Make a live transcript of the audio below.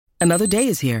Another day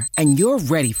is here, and you're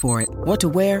ready for it. What to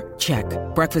wear? Check.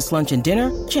 Breakfast, lunch, and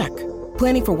dinner? Check.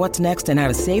 Planning for what's next and how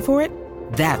to save for it?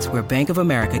 That's where Bank of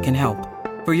America can help.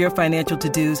 For your financial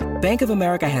to-dos, Bank of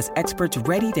America has experts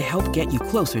ready to help get you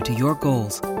closer to your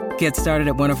goals. Get started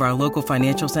at one of our local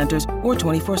financial centers or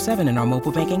 24/7 in our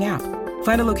mobile banking app.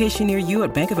 Find a location near you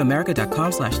at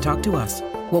bankofamerica.com/talktous.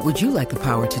 What would you like the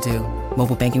power to do?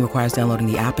 Mobile banking requires downloading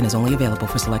the app and is only available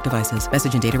for select devices.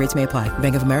 Message and data rates may apply.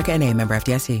 Bank of America N.A., member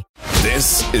FDIC.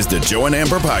 This is the Joe and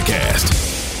Amber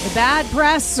Podcast. The bad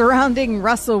press surrounding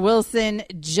Russell Wilson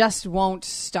just won't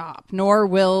stop, nor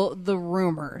will the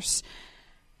rumors.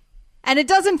 And it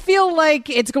doesn't feel like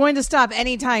it's going to stop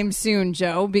anytime soon,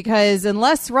 Joe, because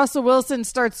unless Russell Wilson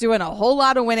starts doing a whole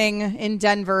lot of winning in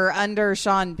Denver under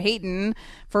Sean Payton,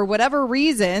 for whatever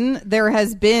reason, there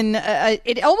has been,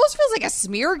 it almost feels like a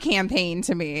smear campaign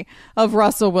to me of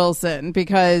Russell Wilson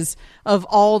because of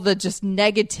all the just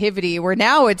negativity, where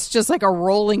now it's just like a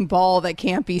rolling ball that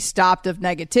can't be stopped of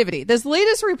negativity. This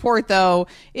latest report, though,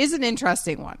 is an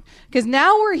interesting one because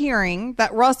now we're hearing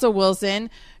that Russell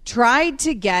Wilson tried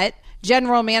to get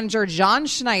General Manager John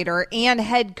Schneider and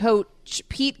head coach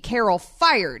Pete Carroll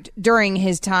fired during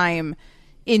his time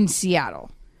in Seattle.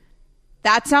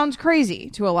 That sounds crazy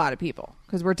to a lot of people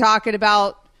because we're talking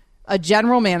about a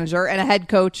general manager and a head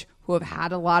coach who have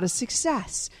had a lot of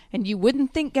success. And you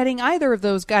wouldn't think getting either of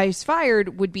those guys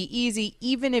fired would be easy,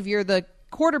 even if you're the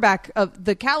quarterback of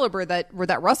the caliber that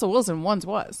Russell Wilson once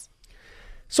was.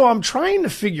 So I'm trying to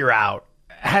figure out,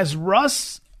 has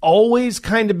Russ always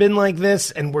kind of been like this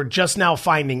and we're just now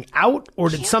finding out, or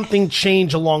did something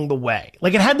change along the way?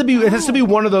 Like it has to be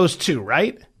one of those two,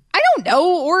 right? I don't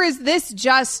know. Or is this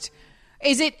just,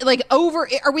 is it like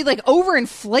are we like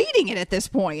overinflating it at this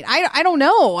point? I don't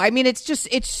know. I mean,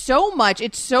 it's so much.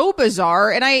 It's so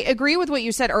bizarre. And I agree with what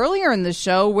you said earlier in the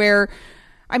show where,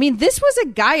 I mean, this was a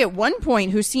guy at one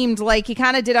point who seemed like he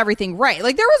kind of did everything right.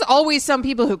 Like there was always some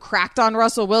people who cracked on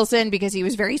Russell Wilson because he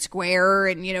was very square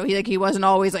and, you know, he wasn't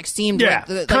always like seemed like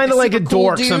kind of like a cool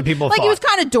dork. Dude. Some people like thought he was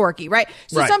kind of dorky, right?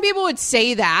 So right. Some people would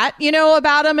say that, you know,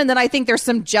 about him, and then I think there's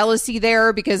some jealousy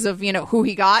there because of, you know, who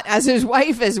he got as his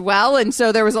wife as well, and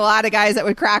so there was a lot of guys that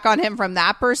would crack on him from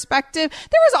that perspective.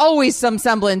 There was always some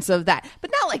semblance of that,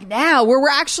 but not like now where we're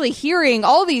actually hearing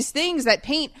all these things that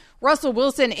paint Russell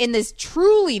Wilson in this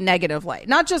truly negative light.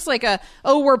 Not just like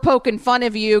we're poking fun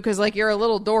of you because like you're a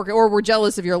little dork or we're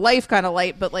jealous of your life kind of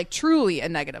light, but like truly a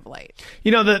negative light.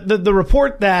 You know, the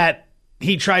report that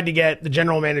he tried to get the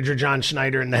general manager John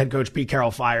Schneider and the head coach Pete Carroll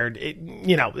fired,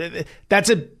 that's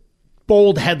a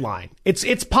bold headline.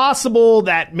 It's possible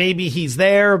that maybe he's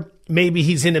there, maybe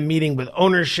he's in a meeting with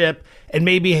ownership, and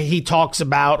maybe he talks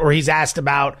about or he's asked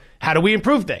about how do we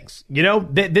improve things? You know,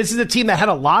 this is a team that had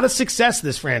a lot of success,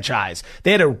 this franchise.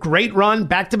 They had a great run,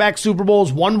 back-to-back Super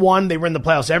Bowls, won. They were in the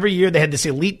playoffs every year. They had this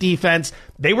elite defense.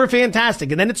 They were fantastic.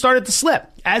 And then it started to slip,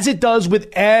 as it does with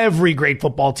every great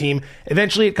football team.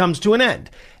 Eventually, it comes to an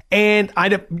end. And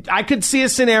I could see a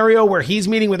scenario where he's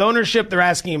meeting with ownership. They're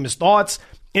asking him his thoughts.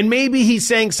 And maybe he's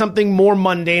saying something more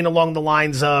mundane along the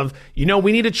lines of, you know,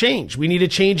 we need a change. We need a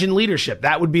change in leadership.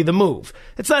 That would be the move.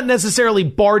 It's not necessarily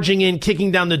barging in,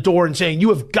 kicking down the door and saying, you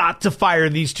have got to fire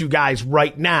these two guys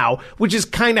right now, which is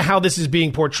kind of how this is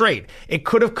being portrayed. It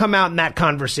could have come out in that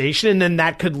conversation and then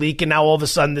that could leak. And now all of a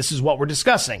sudden, this is what we're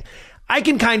discussing. I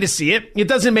can kind of see it. It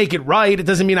doesn't make it right. It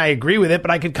doesn't mean I agree with it,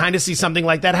 but I could kind of see something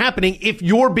like that happening. If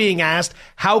you're being asked,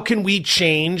 how can we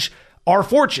change our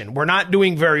fortune? We're not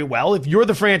doing very well. If you're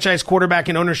the franchise quarterback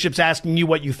and ownership's asking you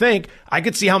what you think, I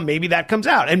could see how maybe that comes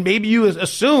out. And maybe you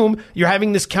assume you're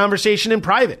having this conversation in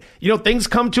private. You know, things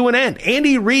come to an end.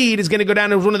 Andy Reid is going to go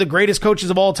down as one of the greatest coaches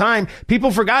of all time.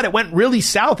 People forgot it went really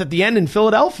south at the end in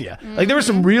Philadelphia. Like there were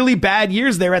some really bad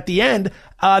years there at the end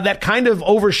that kind of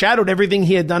overshadowed everything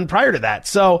he had done prior to that.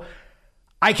 So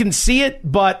I can see it,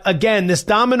 but again, this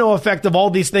domino effect of all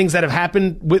these things that have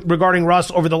happened regarding Russ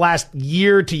over the last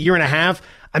year to year and a half,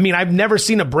 I mean, I've never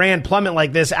seen a brand plummet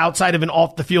like this outside of an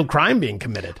off-the-field crime being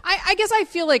committed. I guess I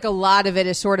feel like a lot of it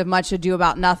is sort of much ado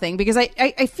about nothing because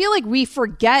I feel like we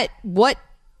forget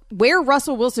where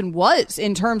Russell Wilson was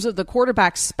in terms of the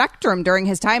quarterback spectrum during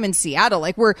his time in Seattle.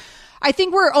 Like I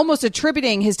think we're almost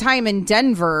attributing his time in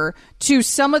Denver to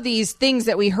some of these things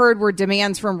that we heard were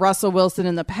demands from Russell Wilson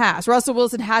in the past. Russell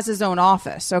Wilson has his own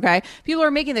office, okay? People are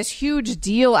making this huge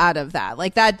deal out of that.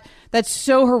 Like that that's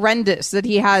so horrendous that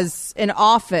he has an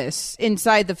office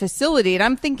inside the facility. And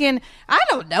I'm thinking, I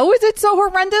don't know, is it so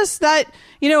horrendous that,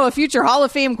 a future Hall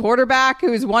of Fame quarterback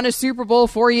who's won a Super Bowl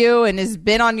for you and has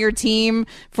been on your team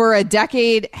for a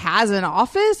decade has an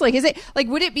office? Like, is it like,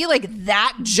 would it be like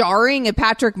that jarring if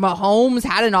Patrick Mahomes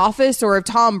had an office, or if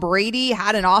Tom Brady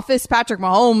had an office? Patrick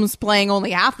Mahomes playing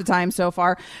only half the time so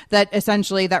far that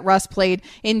essentially that Russ played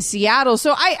in Seattle.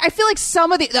 So I feel like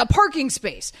some of the parking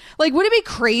space, like, would it be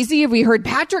crazy if we heard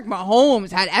Patrick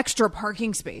Mahomes had extra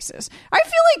parking spaces? I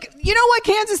feel like, you know what,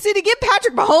 Kansas City, give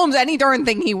Patrick Mahomes any darn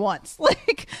thing he wants.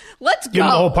 Like, let's go. Give him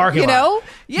the whole parking lot.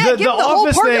 Yeah, give him the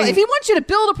whole parking lot. If he wants you to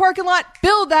build a parking lot,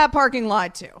 build that parking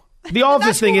lot too. The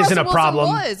office thing isn't a problem.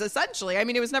 Was essentially, I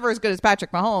mean, it was never as good as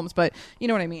Patrick Mahomes, but you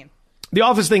know what I mean. The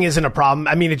office thing isn't a problem.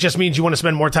 I mean, it just means you want to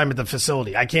spend more time at the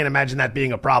facility. I can't imagine that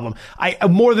being a problem.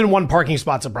 More than one parking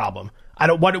spot's a problem.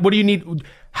 What do you need?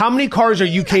 How many cars are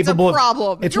you capable of? That's a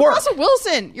problem. You're Russell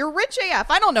Wilson. You're rich AF.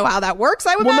 I don't know how that works.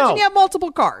 I would imagine you have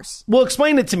multiple cars. Well,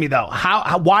 explain it to me though.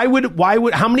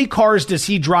 How many cars does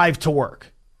he drive to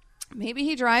work? Maybe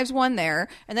he drives one there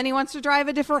and then he wants to drive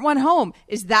a different one home.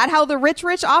 Is that how the rich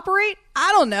operate?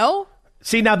 I don't know.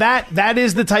 See, now that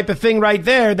is the type of thing right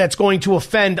there that's going to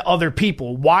offend other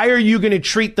people. Why are you going to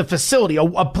treat the facility,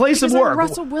 a place of work,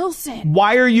 Russell Wilson?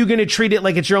 Why are you going to treat it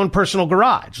like it's your own personal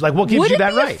garage? Like, what gives you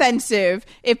that right? Would it be offensive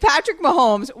if Patrick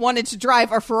Mahomes wanted to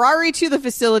drive a Ferrari to the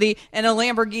facility and a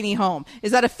Lamborghini home?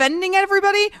 Is that offending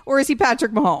everybody, or is he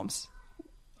Patrick Mahomes?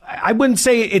 I wouldn't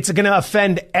say it's going to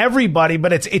offend everybody,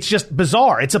 but it's just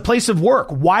bizarre. It's a place of work.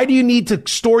 Why do you need to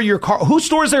store your car? Who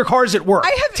stores their cars at work?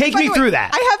 Take me through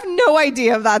that. I have no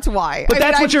idea if that's why. But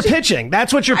that's what you're pitching.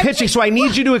 That's what you're pitching. So I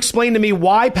need you to explain to me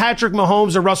why Patrick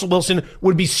Mahomes or Russell Wilson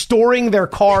would be storing their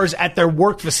cars at their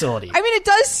work facility. I mean, it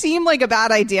does seem like a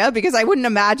bad idea because I wouldn't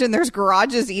imagine there's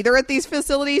garages either at these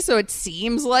facilities. So it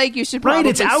seems like you should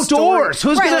probably it's outdoors.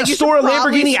 Who's going to store a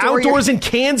Lamborghini outdoors in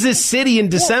Kansas City in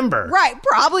December? Right.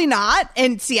 Probably not.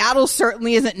 And Seattle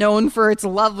certainly isn't known for its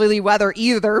lovely weather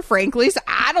either, frankly. So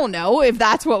I don't know if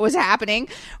that's what was happening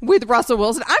with Russell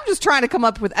Wilson. I'm just trying to come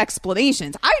up with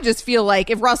explanations. I just feel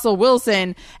like if Russell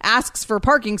Wilson asks for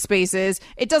parking spaces,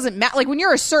 it doesn't matter. Like when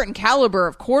you're a certain caliber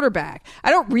of quarterback,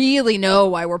 I don't really know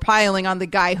why we're piling on the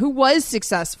guy who was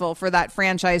successful for that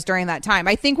franchise during that time.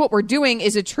 I think what we're doing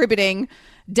is attributing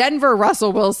Denver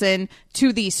Russell Wilson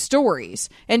to these stories.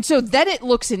 And so then it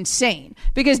looks insane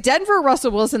because Denver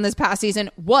Russell Wilson this past season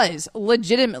was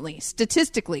legitimately,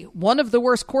 statistically, one of the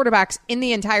worst quarterbacks in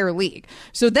the entire league.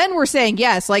 So then we're saying,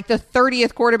 yes, like the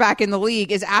 30th quarterback in the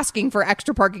league is asking for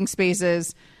extra parking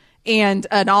spaces and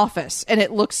an office, and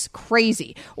it looks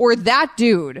crazy. Or that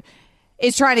dude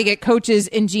is trying to get coaches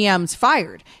and GMs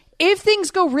fired. If things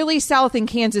go really south in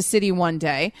Kansas City one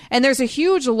day and there's a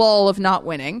huge lull of not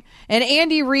winning and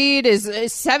Andy Reid is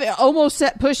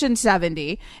pushing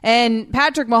 70 and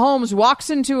Patrick Mahomes walks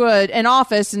into an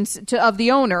office of the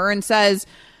owner and says,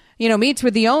 meets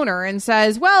with the owner and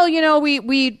says, well,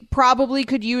 we probably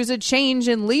could use a change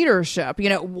in leadership.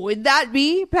 Would that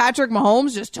be Patrick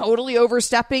Mahomes just totally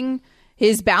overstepping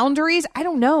his boundaries? I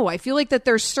don't know. I feel like that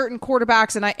there's certain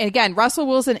quarterbacks, and again, Russell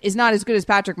Wilson is not as good as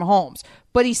Patrick Mahomes,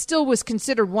 but he still was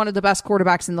considered one of the best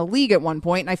quarterbacks in the league at one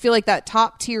point. And I feel like that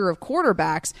top tier of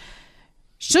quarterbacks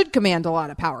should command a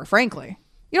lot of power, frankly.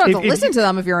 You don't have to listen to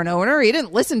them if you're an owner. You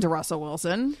didn't listen to Russell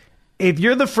Wilson. If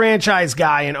you're the franchise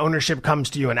guy and ownership comes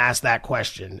to you and asks that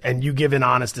question and you give an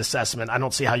honest assessment, I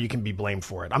don't see how you can be blamed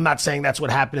for it. I'm not saying that's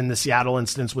what happened in the Seattle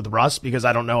instance with Russ because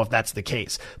I don't know if that's the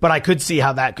case, but I could see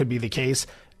how that could be the case.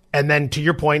 And then to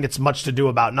your point, it's much to do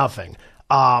about nothing.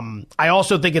 I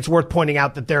also think it's worth pointing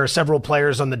out that there are several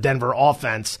players on the Denver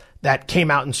offense that came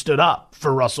out and stood up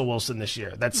for Russell Wilson this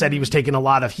year that said he was taking a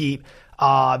lot of heat.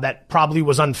 That probably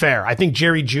was unfair. I think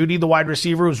Jerry Jeudy, the wide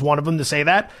receiver, was one of them to say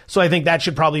that. So I think that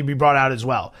should probably be brought out as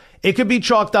well. It could be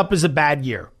chalked up as a bad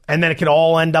year, and then it could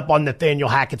all end up on Nathaniel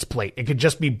Hackett's plate. It could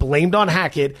just be blamed on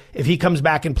Hackett if he comes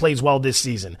back and plays well this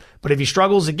season. But if he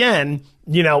struggles again,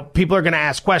 people are going to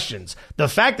ask questions. The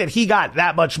fact that he got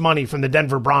that much money from the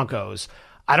Denver Broncos,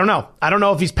 I don't know. I don't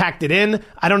know if he's packed it in.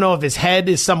 I don't know if his head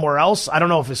is somewhere else. I don't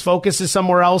know if his focus is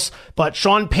somewhere else. But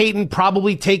Sean Payton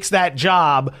probably takes that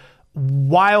job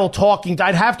while talking.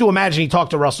 I'd have to imagine he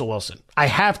talked to Russell Wilson. I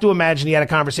have to imagine he had a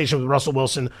conversation with Russell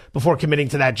Wilson before committing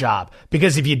to that job.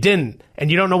 Because if you didn't,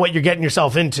 and you don't know what you're getting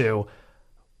yourself into,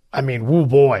 I mean, woo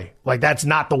boy, like that's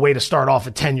not the way to start off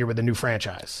a tenure with a new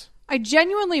franchise. I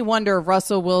genuinely wonder if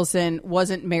Russell Wilson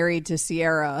wasn't married to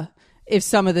Sierra if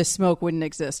some of this smoke wouldn't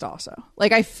exist also.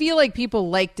 Like, I feel like people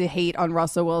like to hate on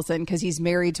Russell Wilson because he's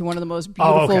married to one of the most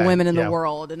beautiful women in the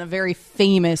world and a very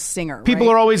famous singer. People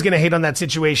are always going to hate on that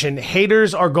situation.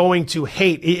 Haters are going to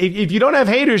hate. If you don't have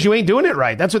haters, you ain't doing it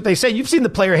right. That's what they say. You've seen the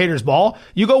player haters ball.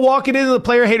 You go walking into the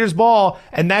player haters ball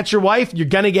and that's your wife, you're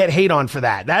going to get hate on for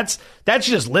that. That's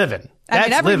just living.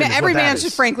 I mean, every man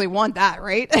should frankly want that,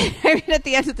 right? I mean, at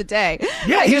the end of the day.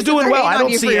 Yeah, he's doing well. I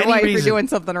don't see any reason. For doing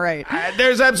something right.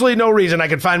 There's absolutely no reason I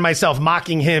could find myself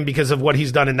mocking him because of what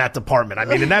he's done in that department. I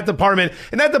mean, in that department,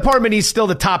 he's still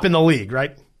the top in the league,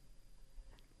 right?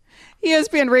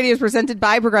 ESPN Radio is presented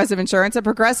by Progressive Insurance. At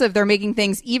Progressive, they're making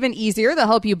things even easier. They'll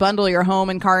help you bundle your home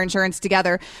and car insurance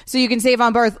together so you can save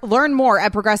on both. Learn more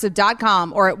at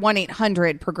Progressive.com or at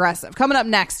 1-800-PROGRESSIVE. Coming up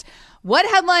next, what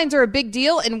headlines are a big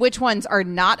deal and which ones are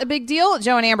not a big deal?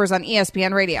 Joe and Amber's on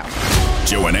ESPN Radio.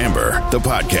 Joe and Amber, the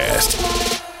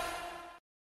podcast.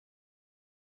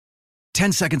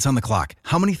 10 seconds on the clock.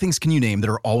 How many things can you name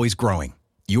that are always growing?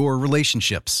 Your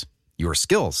relationships, your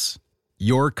skills,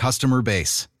 your customer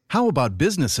base. How about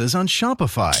businesses on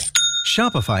Shopify?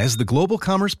 Shopify is the global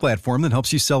commerce platform that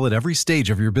helps you sell at every stage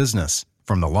of your business.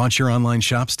 From the launch your online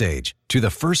shop stage, to the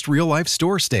first real-life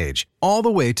store stage, all the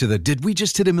way to the did we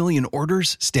just hit a million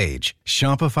orders stage,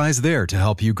 Shopify's there to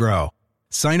help you grow.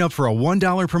 Sign up for a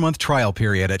 $1 per month trial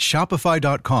period at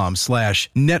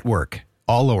shopify.com/network,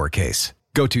 all lowercase.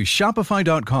 Go to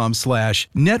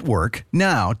shopify.com/network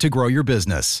now to grow your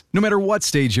business, no matter what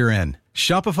stage you're in.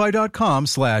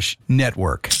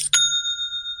 Shopify.com/network.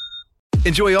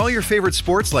 Enjoy all your favorite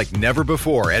sports like never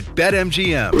before at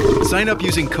BetMGM. Sign up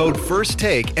using code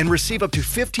FIRSTTAKE and receive up to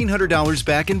 $1,500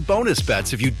 back in bonus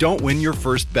bets if you don't win your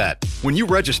first bet. When you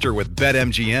register with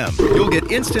BetMGM, you'll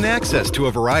get instant access to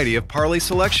a variety of parlay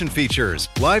selection features,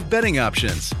 live betting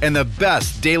options, and the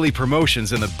best daily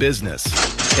promotions in the business.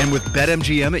 And with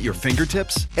BetMGM at your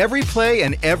fingertips, every play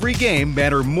and every game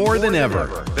matter more than ever.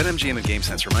 BetMGM and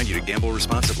GameSense remind you to gamble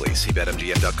responsibly. See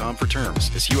BetMGM.com for terms.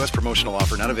 This U.S. promotional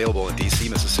offer not available in D.C.,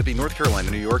 Mississippi, North Carolina,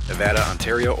 New York, Nevada,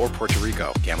 Ontario, or Puerto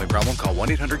Rico. Gambling problem? Call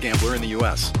 1-800-GAMBLER in the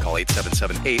U.S. Call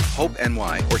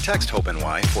 877-8-HOPE-NY or text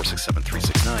HOPE-NY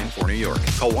 467-369 for New York.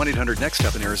 Call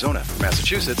 1-800-NEXT-STEP in Arizona. For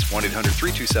Massachusetts,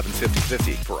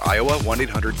 1-800-327-5050. For Iowa,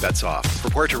 1-800-BETS-OFF. For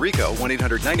Puerto Rico,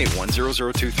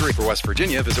 1-800-981-0023. For West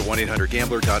Virginia, visit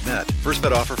 1-800-GAMBLER.net. First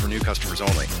bet offer for new customers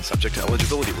only. Subject to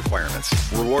eligibility requirements.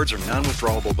 Rewards are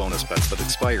non-withdrawable bonus bets that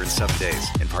expire in 7 days.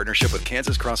 In partnership with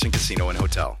Kansas Crossing Casino and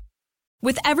Hotel.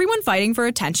 With everyone fighting for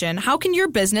attention, how can your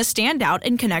business stand out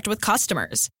and connect with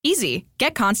customers? Easy.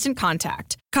 Get Constant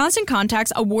Contact. Constant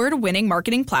Contact's award-winning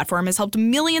marketing platform has helped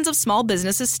millions of small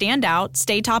businesses stand out,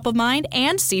 stay top of mind,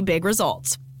 and see big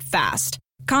results. Fast.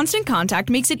 Constant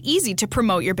Contact makes it easy to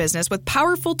promote your business with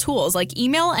powerful tools like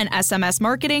email and SMS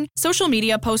marketing, social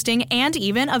media posting, and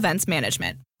even events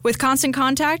management. With Constant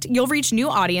Contact, you'll reach new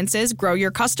audiences, grow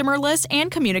your customer list, and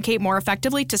communicate more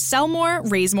effectively to sell more,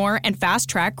 raise more, and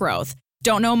fast-track growth.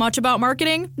 Don't know much about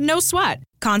marketing? No sweat.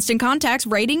 Constant Contact's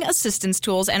writing assistance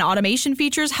tools and automation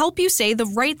features help you say the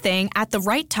right thing at the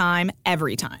right time,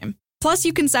 every time. Plus,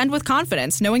 you can send with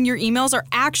confidence, knowing your emails are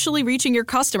actually reaching your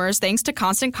customers thanks to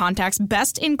Constant Contact's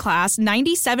best-in-class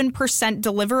 97%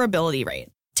 deliverability rate.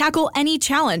 Tackle any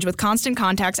challenge with Constant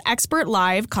Contact's expert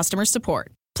live customer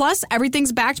support. Plus,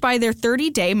 everything's backed by their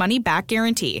 30-day money-back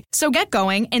guarantee. So get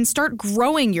going and start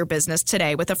growing your business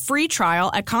today with a free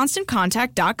trial at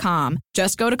ConstantContact.com.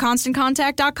 Just go to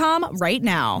ConstantContact.com right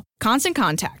now. Constant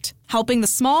Contact, helping the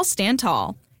small stand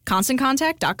tall.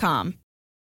 ConstantContact.com.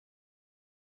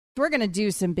 We're going to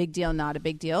do some big deal, not a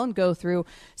big deal, and go through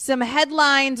some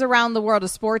headlines around the world of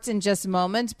sports in just a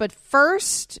moment. But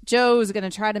first, Joe's going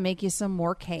to try to make you some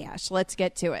more cash. Let's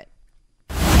get to it.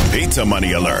 Pizza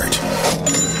money alert.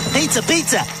 Pizza.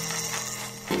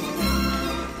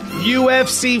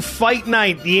 UFC Fight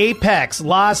Night, the Apex,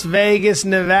 Las Vegas,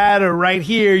 Nevada, right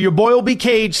here. Your boy will be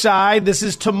cage side. This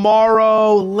is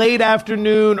tomorrow, late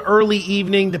afternoon, early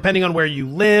evening, depending on where you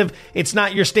live. It's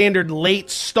not your standard late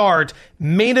start.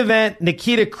 Main event,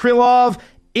 Nikita Krylov.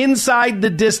 Inside the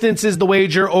distance is the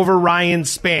wager over Ryan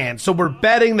Spann. So we're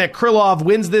betting that Krylov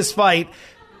wins this fight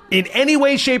in any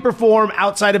way, shape, or form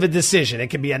outside of a decision. It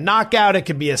could be a knockout. It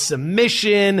could be a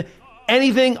submission.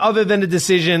 Anything other than a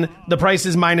decision, the price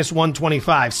is minus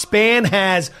 125. Spann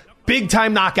has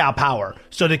big-time knockout power.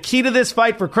 So the key to this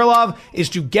fight for Krylov is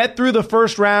to get through the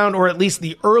first round or at least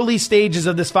the early stages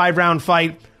of this 5-round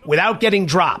fight without getting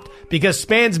dropped, because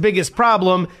Spann's biggest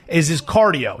problem is his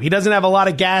cardio. He doesn't have a lot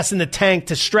of gas in the tank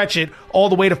to stretch it all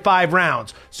the way to 5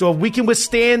 rounds. So if we can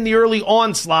withstand the early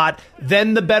onslaught,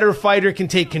 then the better fighter can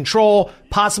take control,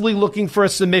 possibly looking for a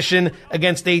submission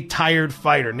against a tired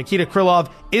fighter. Nikita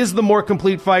Krylov is the more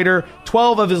complete fighter.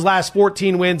 12 of his last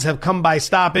 14 wins have come by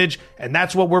stoppage, and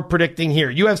that's what we're predicting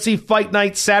here. UFC Fight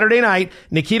Night Saturday night,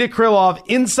 Nikita Krylov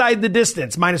inside the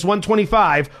distance, minus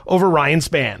 125 over Ryan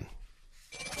Spann.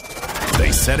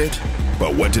 They said it,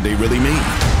 but what did they really mean?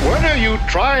 What are you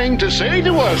trying to say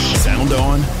to us? Sound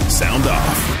on, sound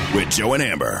off with Joe and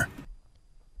Amber.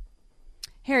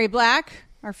 Harry Black,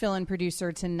 our fill-in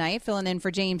producer tonight, filling in for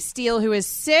James Steele, who is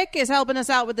sick, is helping us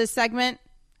out with this segment.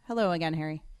 Hello again,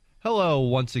 Harry. Hello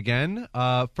once again.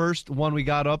 First one we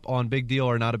got up on Big Deal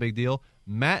or Not a Big Deal.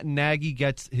 Matt Nagy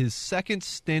gets his second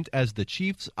stint as the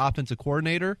Chiefs offensive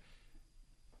coordinator.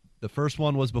 The first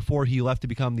one was before he left to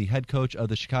become the head coach of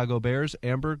the Chicago Bears.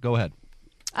 Amber, go ahead.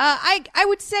 I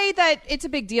would say that it's a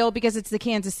big deal because it's the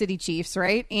Kansas City Chiefs,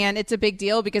 right? And it's a big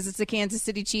deal because it's the Kansas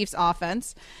City Chiefs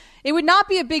offense. It would not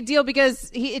be a big deal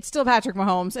because it's still Patrick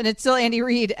Mahomes and it's still Andy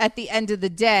Reid at the end of the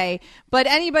day. But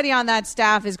anybody on that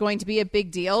staff is going to be a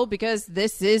big deal because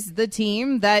this is the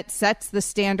team that sets the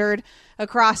standard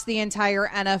across the entire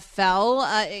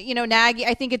NFL. Nagy,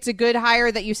 I think it's a good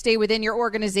hire that you stay within your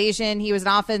organization. He was an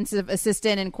offensive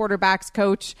assistant and quarterbacks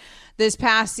coach this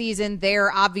past season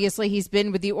there. Obviously, he's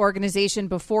been with the organization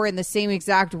before in the same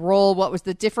exact role. What was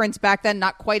the difference back then?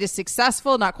 Not quite as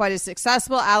successful.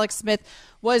 Alex Smith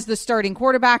was the starting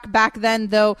quarterback back then,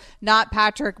 though, not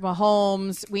Patrick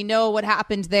Mahomes. We know what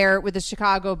happened there with the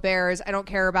Chicago Bears. I don't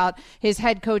care about his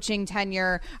head coaching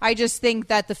tenure. I just think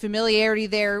that the familiarity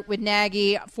there with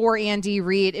Nagy for Andy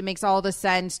Reid, it makes all the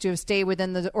sense to stay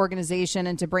within the organization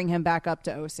and to bring him back up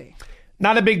to OC.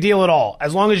 Not a big deal at all.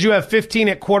 As long as you have 15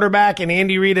 at quarterback and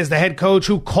Andy Reid is the head coach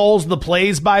who calls the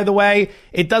plays, by the way,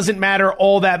 it doesn't matter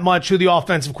all that much who the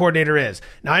offensive coordinator is.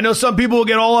 Now, I know some people will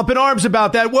get all up in arms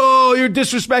about that. Whoa, you're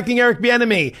disrespecting Eric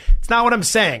Bieniemy. It's not what I'm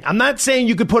saying. I'm not saying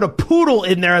you could put a poodle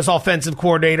in there as offensive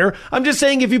coordinator. I'm just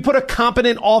saying if you put a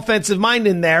competent offensive mind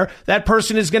in there, that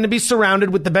person is going to be surrounded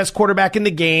with the best quarterback in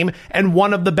the game and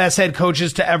one of the best head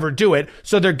coaches to ever do it.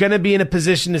 So they're going to be in a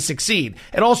position to succeed.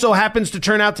 It also happens to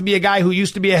turn out to be a guy who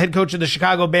used to be a head coach of the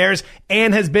Chicago Bears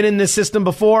and has been in this system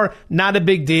before. Not a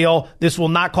big deal. This will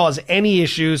not cause any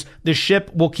issues. The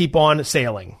ship will keep on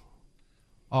sailing.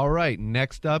 All right,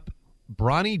 next up,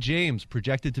 Bronny James,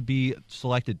 projected to be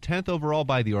selected 10th overall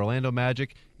by the Orlando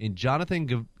Magic in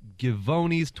Jonathan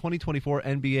Givony's 2024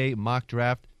 NBA mock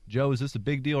draft. Joe, is this a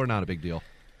big deal or not a big deal?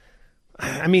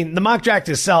 I mean, the mock draft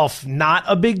itself, not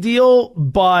a big deal,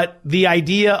 but the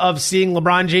idea of seeing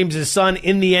LeBron James' son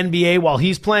in the NBA while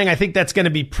he's playing, I think that's going to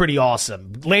be pretty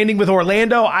awesome. Landing with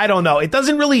Orlando, I don't know. It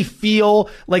doesn't really feel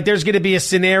like there's going to be a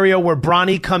scenario where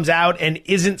Bronny comes out and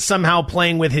isn't somehow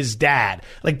playing with his dad.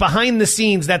 Like behind the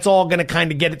scenes, that's all going to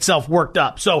kind of get itself worked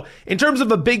up. So in terms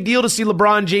of a big deal to see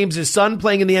LeBron James' son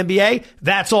playing in the NBA,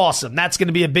 that's awesome. That's going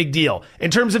to be a big deal. In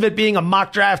terms of it being a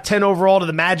mock draft 10 overall to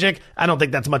the Magic, I don't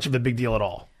think that's much of a big deal at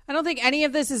all. I don't think any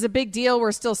of this is a big deal.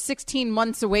 We're still 16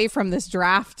 months away from this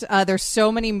draft. There's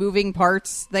so many moving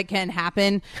parts that can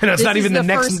happen. And it's not even the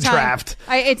next draft.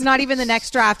 It's not even the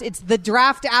next draft. It's the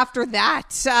draft after that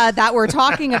that we're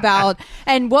talking about.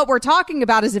 And what we're talking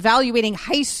about is evaluating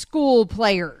high school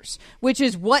players, which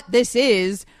is what this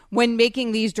is when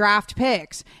making these draft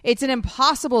picks. It's an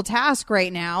impossible task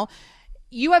right now.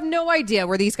 You have no idea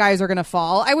where these guys are going to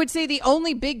fall. I would say the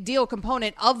only big deal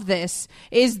component of this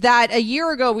is that a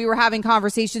year ago we were having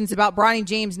conversations about Bronny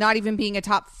James not even being a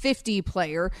top 50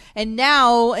 player. And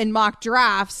now in mock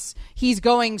drafts, he's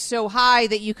going so high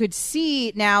that you could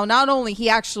see now not only he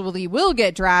actually will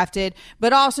get drafted,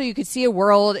 but also you could see a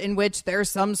world in which there's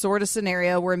some sort of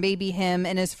scenario where maybe him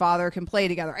and his father can play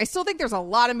together. I still think there's a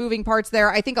lot of moving parts there.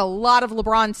 I think a lot of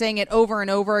LeBron saying it over and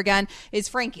over again is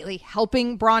frankly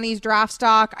helping Bronny's draft stock.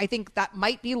 I think that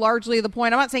might be largely the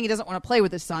point. I'm not saying he doesn't want to play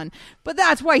with his son, but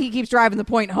that's why he keeps driving the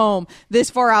point home this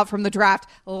far out from the draft.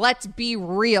 Let's be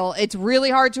real. It's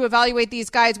really hard to evaluate these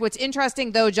guys. What's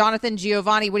interesting, though, Jonathan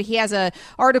Givony, when he has an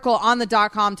article on the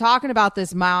 .com talking about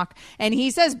this mock, and he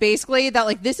says basically that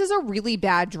like this is a really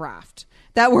bad draft.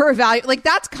 That we're evaluating. Like,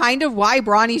 that's kind of why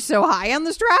Bronny's so high on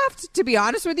this draft, to be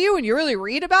honest with you, and you really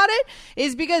read about it,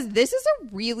 is because this is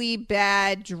a really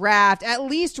bad draft, at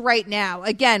least right now.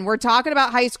 Again, we're talking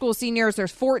about high school seniors.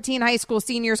 There's 14 high school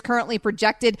seniors currently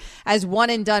projected as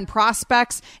one-and-done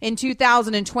prospects in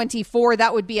 2024.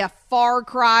 That would be a far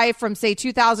cry from, say,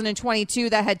 2022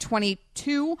 that had 22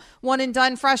 22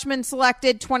 one-and-done freshmen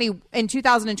selected. In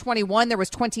 2021, there was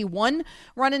 21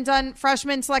 run-and-done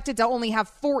freshmen selected to only have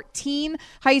 14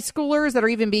 high schoolers that are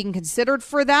even being considered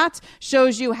for that.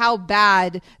 Shows you how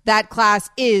bad that class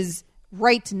is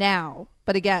right now.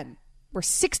 But again, we're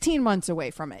 16 months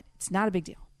away from it. It's not a big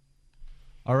deal.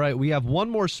 All right, we have one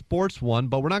more sports one,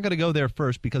 but we're not going to go there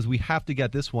first because we have to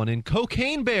get this one in.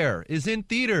 Cocaine Bear is in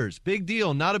theaters. Big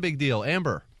deal, not a big deal.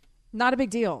 Amber. Not a big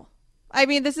deal. I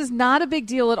mean, this is not a big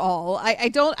deal at all.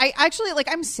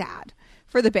 I'm sad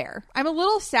for the bear. I'm a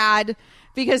little sad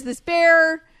because this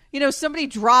bear, somebody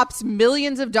drops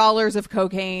millions of dollars of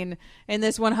cocaine in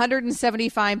this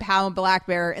 175-pound black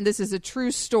bear, and this is a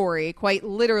true story, quite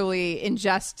literally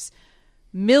ingests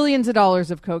millions of dollars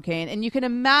of cocaine. And you can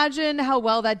imagine how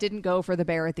well that didn't go for the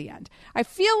bear at the end. I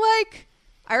feel like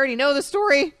I already know the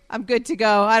story. I'm good to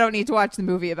go. I don't need to watch the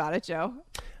movie about it, Joe.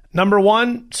 Number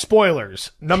one,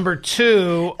 spoilers. Number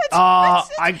two,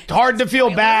 hard to feel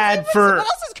bad for... What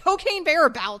else is Cocaine Bear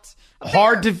about?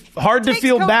 Hard to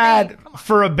feel bad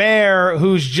for a bear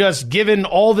who's just given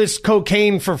all this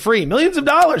cocaine for free. Millions of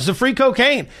dollars of free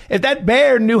cocaine. If that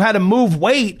bear knew how to move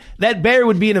weight, that bear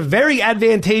would be in a very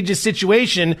advantageous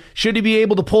situation should he be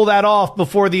able to pull that off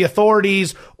before the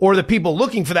authorities or the people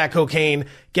looking for that cocaine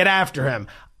get after him.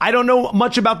 I don't know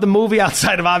much about the movie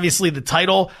outside of obviously the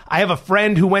title. I have a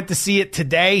friend who went to see it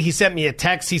today. He sent me a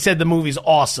text. He said the movie's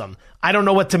awesome. I don't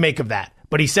know what to make of that.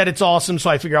 But he said it's awesome, so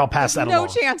I figure I'll pass that along.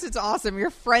 No chance it's awesome. Your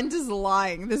friend is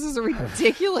lying. This is a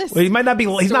ridiculous. Well, he might not be.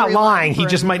 He's not lying. He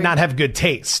just might not have good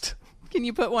taste. Can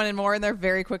you put one in more in there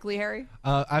very quickly, Harry?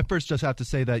 I first just have to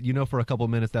say that, for a couple of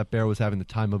minutes that bear was having the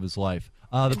time of his life.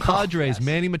 The Padres,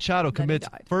 Manny Machado commits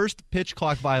first pitch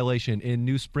clock violation in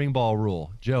new spring ball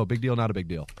rule. Joe, big deal, not a big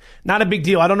deal? Not a big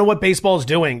deal. I don't know what baseball is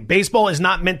doing. Baseball is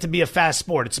not meant to be a fast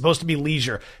sport. It's supposed to be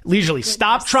leisurely. Goodness.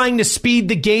 Stop trying to speed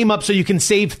the game up so you can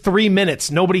save 3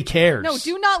 minutes. Nobody cares. No,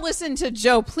 do not listen to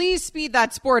Joe. Please speed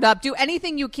that sport up. Do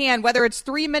anything you can, whether it's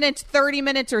 3 minutes, 30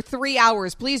 minutes, or 3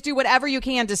 hours. Please do whatever you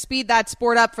can to speed that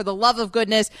sport up for the love of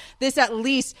goodness. This at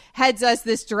least heads us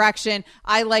this direction.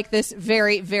 I like this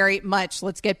very, very much.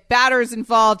 Let's get batters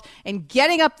involved and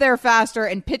getting up there faster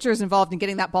and pitchers involved in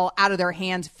getting that ball out of their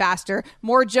hands faster.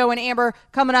 More Joe and Amber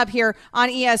coming up here on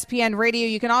ESPN Radio.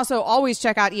 You can also always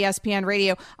check out ESPN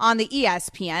Radio on the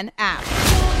ESPN app.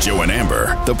 Joe and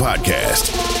Amber, the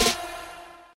podcast.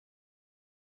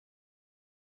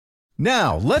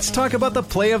 Now, let's talk about the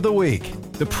play of the week.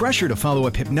 The pressure to follow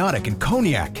up Hypnotic and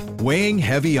Cognac, weighing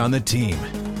heavy on the team.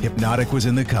 Hypnotic was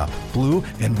in the cup, blue,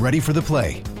 and ready for the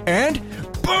play. And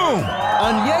boom!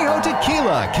 Añejo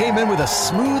Tequila came in with a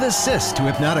smooth assist to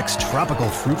Hypnotic's tropical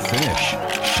fruit finish.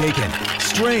 Shaken,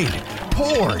 strained,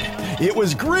 poured. It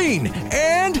was green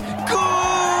and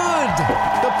good!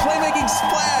 The playmaking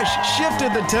splash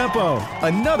shifted the tempo.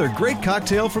 Another great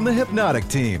cocktail from the Hypnotic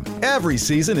team. Every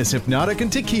season is Hypnotic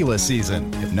and Tequila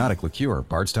season. Hypnotic Liqueur,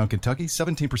 Bardstown, Kentucky,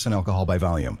 17% alcohol by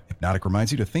volume. Hypnotic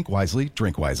reminds you to think wisely,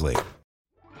 drink wisely.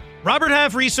 Robert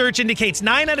Half research indicates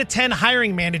 9 out of 10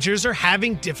 hiring managers are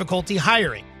having difficulty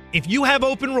hiring. If you have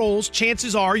open roles,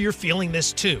 chances are you're feeling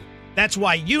this too. That's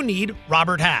why you need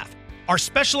Robert Half. Our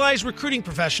specialized recruiting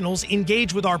professionals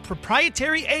engage with our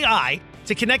proprietary AI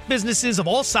to connect businesses of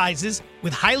all sizes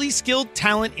with highly skilled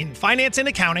talent in finance and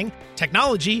accounting,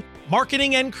 technology,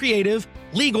 marketing and creative,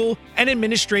 legal, and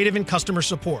administrative and customer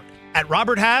support. At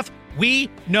Robert Half, we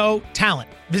know talent.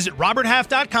 Visit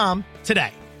roberthalf.com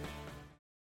today.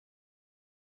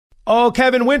 Oh,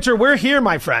 Kevin Winter, we're here,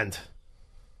 my friend.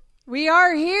 We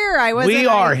are here. We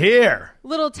are here.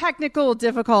 Little technical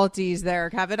difficulties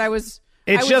there, Kevin.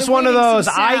 It's just one of those,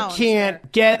 I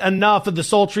can't get enough of the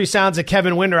sultry sounds of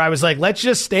Kevin Winter. I was like, let's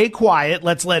just stay quiet.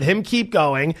 Let's let him keep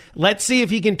going. Let's see if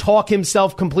he can talk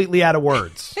himself completely out of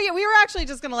words. Yeah, we were actually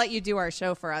just going to let you do our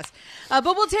show for us. But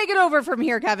we'll take it over from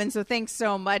here, Kevin. So thanks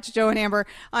so much, Joe and Amber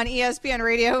on ESPN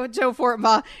Radio. Joe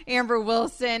Fortenbaugh, Amber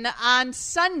Wilson. On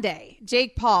Sunday,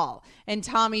 Jake Paul and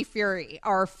Tommy Fury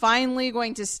are finally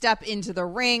going to step into the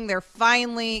ring. They're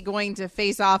finally going to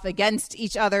face off against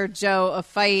each other, Joe, a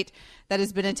fight that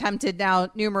has been attempted now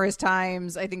numerous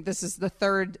times. I think this is the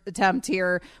third attempt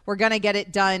here. We're going to get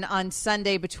it done on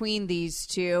Sunday between these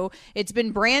two. It's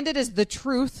been branded as The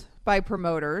Truth by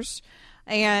promoters,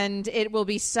 and it will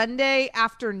be Sunday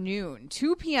afternoon,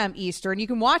 2 p.m. Eastern. You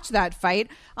can watch that fight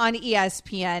on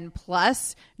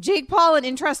ESPN+. Jake Paul, an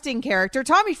interesting character.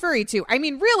 Tommy Fury, too. I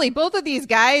mean, really, both of these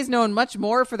guys known much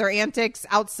more for their antics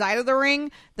outside of the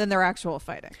ring than their actual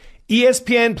fighting.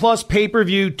 ESPN Plus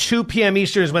pay-per-view, 2 p.m.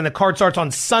 Eastern is when the card starts on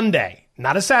Sunday.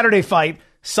 Not a Saturday fight,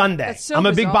 Sunday. So I'm a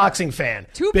bizarre. big boxing fan.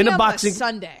 2 p.m. on a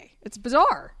Sunday. It's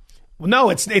bizarre. Well,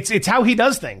 no, it's how he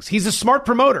does things. He's a smart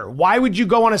promoter. Why would you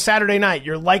go on a Saturday night?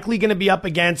 You're likely going to be up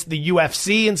against the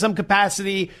UFC in some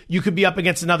capacity. You could be up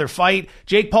against another fight.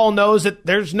 Jake Paul knows that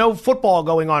there's no football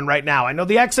going on right now. I know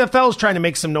the XFL is trying to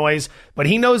make some noise, but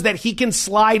he knows that he can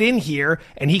slide in here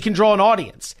and he can draw an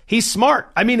audience. He's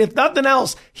smart. I mean, if nothing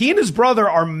else, he and his brother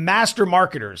are master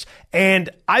marketers. And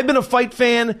I've been a fight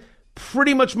fan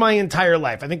pretty much my entire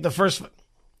life. I think the first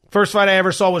fight I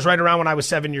ever saw was right around when I was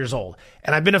 7 years old,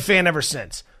 and I've been a fan ever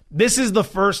since. This is the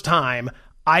first time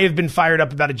I have been fired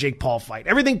up about a Jake Paul fight.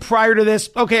 Everything prior to this,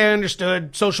 okay, I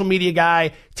understood. Social media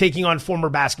guy taking on former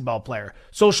basketball player.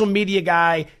 Social media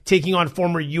guy taking on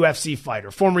former UFC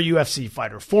fighter. Former UFC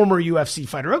fighter. Former UFC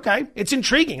fighter. Okay, it's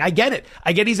intriguing. I get it.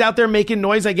 I get he's out there making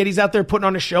noise. I get he's out there putting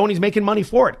on a show, and he's making money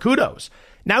for it. Kudos.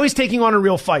 Now he's taking on a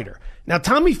real fighter. Now,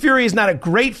 Tommy Fury is not a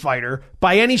great fighter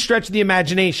by any stretch of the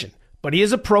imagination, but he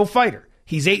is a pro fighter.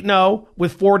 He's 8-0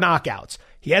 with 4 knockouts.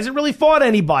 He hasn't really fought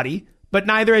anybody, but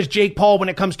neither has Jake Paul when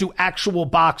it comes to actual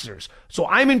boxers. So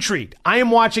I'm intrigued. I am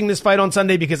watching this fight on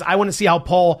Sunday because I want to see how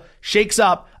Paul shakes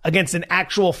up against an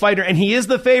actual fighter. And he is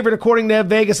the favorite according to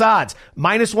Vegas odds.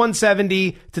 Minus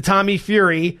 170 to Tommy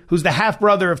Fury, who's the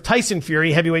half-brother of Tyson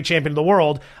Fury, heavyweight champion of the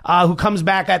world, who comes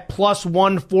back at plus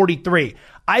 143.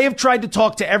 I have tried to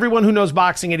talk to everyone who knows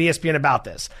boxing at ESPN about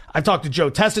this. I've talked to Joe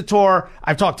Tessitore.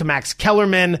 I've talked to Max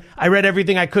Kellerman. I read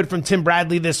everything I could from Tim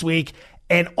Bradley this week.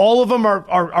 And all of them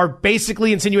are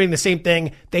basically insinuating the same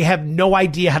thing. They have no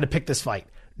idea how to pick this fight.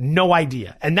 No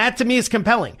idea. And that to me is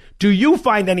compelling. Do you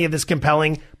find any of this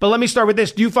compelling? But let me start with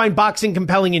this. Do you find boxing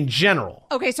compelling in general?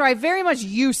 Okay, so I very much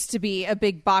used to be a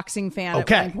big boxing fan at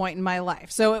one point in my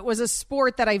life. So it was a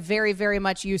sport that I very, very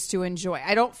much used to enjoy.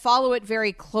 I don't follow it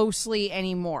very closely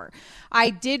anymore.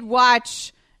 I did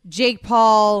watch Jake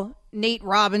Paul, Nate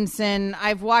Robinson.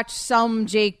 I've watched some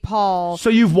Jake Paul.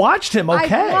 So you've watched him,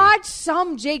 okay. I've watched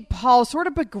some Jake Paul sort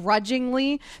of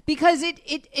begrudgingly because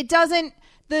it doesn't...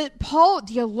 The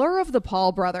allure of the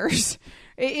Paul brothers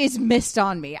is missed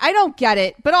on me. I don't get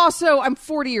it, but also I'm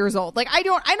 40 years old. Like I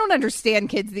don't understand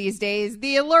kids these days.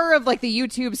 The allure of like the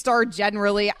YouTube star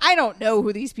generally, I don't know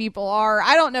who these people are.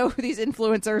 I don't know who these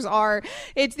influencers are.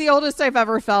 It's the oldest I've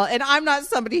ever felt, and I'm not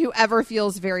somebody who ever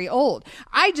feels very old.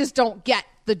 I just don't get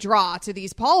the draw to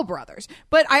these Paul brothers.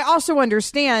 But I also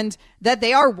understand that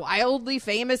they are wildly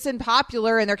famous and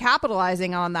popular and they're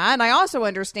capitalizing on that. And I also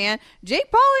understand Jake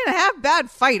Paul ain't a half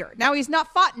bad fighter. Now, he's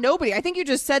not fought nobody. I think you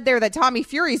just said there that Tommy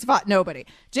Fury's fought nobody.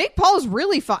 Jake Paul's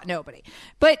really fought nobody.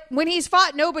 But when he's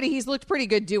fought nobody, he's looked pretty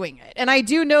good doing it. And I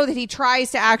do know that he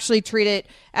tries to actually treat it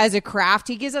as a craft.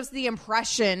 He gives us the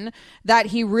impression that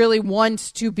he really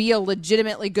wants to be a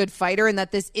legitimately good fighter and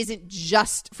that this isn't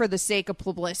just for the sake of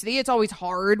publicity. It's always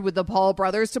hard with the Paul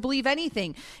brothers to believe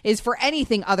anything is for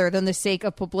anything other than the sake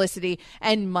of publicity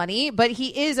and money, but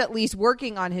he is at least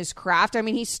working on his craft. I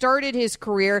mean, he started his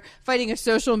career fighting a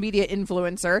social media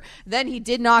influencer. Then he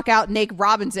did knock out Nate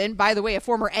Robinson, by the way, a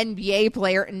former NBA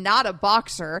player, not a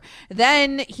boxer.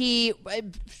 Then he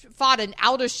fought an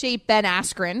out-of-shape Ben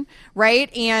Askren, right?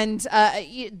 And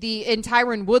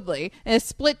Tyron Woodley, and a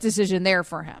split decision there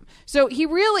for him. So he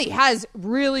really has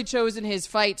really chosen his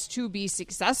fights to be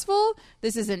successful.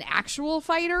 This is an actual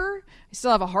fighter. I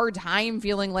still have a hard time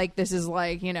feeling like this is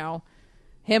like,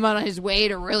 him on his way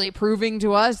to really proving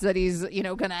to us that he's,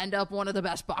 going to end up one of the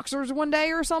best boxers one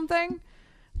day or something.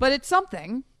 But it's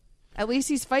something. At least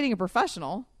he's fighting a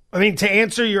professional. I mean, to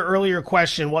answer your earlier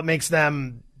question, what makes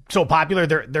them so popular?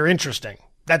 They're interesting.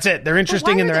 That's it. They're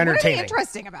interesting and they're entertaining. What are they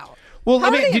interesting about? Well, How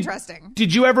are they interesting?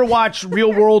 Did you ever watch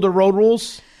Real World or Road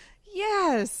Rules?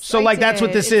 Yes. So that's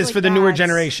what this is like for the newer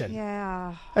generation.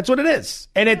 Yeah. That's what it is.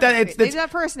 And they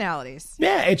have personalities.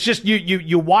 Yeah, it's just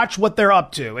you watch what they're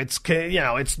up to. It's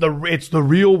it's the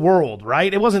real world,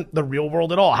 right? It wasn't the real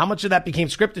world at all. How much of that became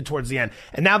scripted towards the end?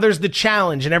 And now there's the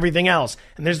challenge and everything else.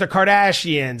 And there's the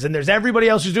Kardashians and there's everybody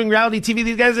else who's doing reality TV.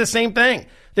 These guys are the same thing.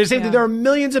 They're saying that there are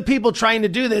millions of people trying to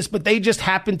do this, but they just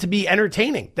happen to be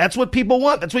entertaining. That's what people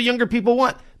want. That's what younger people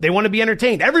want. They want to be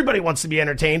entertained. Everybody wants to be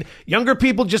entertained. Younger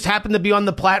people just happen to be on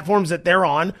the platforms that they're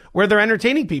on where they're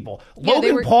entertaining people. Yeah,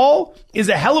 Logan Paul is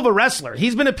a hell of a wrestler.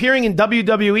 He's been appearing in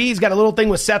WWE. He's got a little thing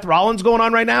with Seth Rollins going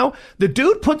on right now. The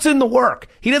dude puts in the work.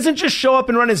 He doesn't just show up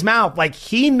and run his mouth. Like,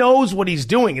 he knows what he's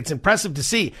doing. It's impressive to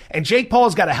see. And Jake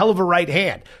Paul's got a hell of a right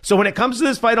hand. So when it comes to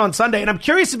this fight on Sunday, and I'm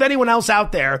curious if anyone else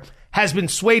out there has been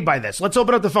swayed by this. Let's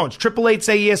open up the phones.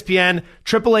 888-SAY-ESPN,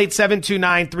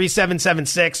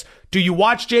 888-729-3776. Do you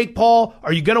watch Jake Paul?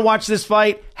 Are you going to watch this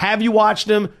fight? Have you watched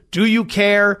him? Do you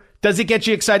care? Does it get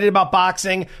you excited about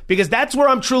boxing? Because that's where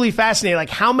I'm truly fascinated. Like,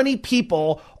 how many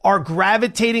people are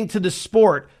gravitating to the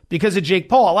sport because of Jake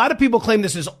Paul? A lot of people claim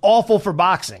this is awful for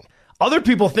boxing. Other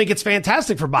people think it's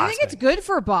fantastic for boxing. I think it's good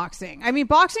for boxing. I mean,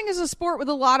 boxing is a sport with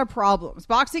a lot of problems.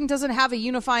 Boxing doesn't have a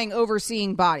unifying,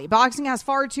 overseeing body. Boxing has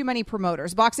far too many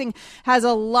promoters. Boxing has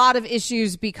a lot of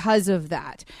issues because of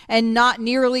that, and not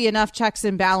nearly enough checks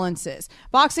and balances.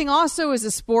 Boxing also is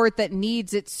a sport that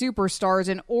needs its superstars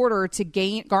in order to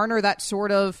garner that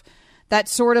sort of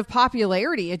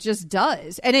popularity. It just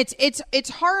does. And it's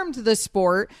harmed the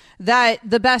sport that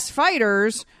the best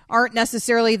fighters aren't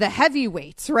necessarily the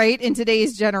heavyweights, right? In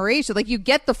today's generation, like you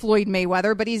get the Floyd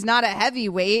Mayweather, but he's not a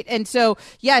heavyweight. And so,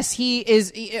 yes, he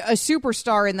is a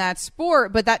superstar in that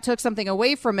sport, but that took something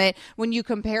away from it when you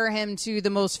compare him to the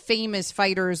most famous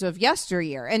fighters of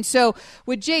yesteryear. And so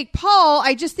with Jake Paul,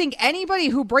 I just think anybody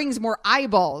who brings more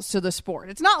eyeballs to the sport,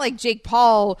 it's not like Jake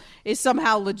Paul is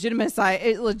somehow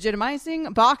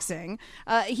legitimizing boxing.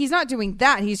 He's not doing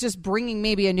that. He's just bringing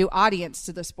maybe a new audience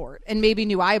to the sport and maybe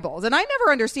new eyeballs. And I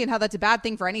never understand how that's a bad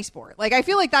thing for any sport. Like, I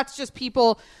feel like that's just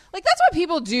people, like that's what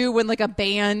people do when like a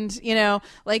band, you know,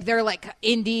 like they're like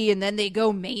indie and then they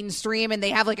go mainstream and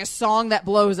they have like a song that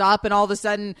blows up and all of a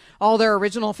sudden all their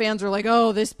original fans are like,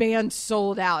 oh, this band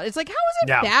sold out. It's like, how is it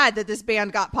bad that this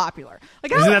band got popular?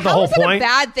 Like, isn't that the whole point? A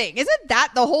bad thing? Isn't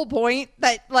that the whole point?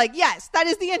 That, like, yes, that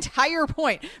is the entire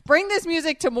point. Bring this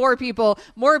music to more people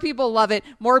love it,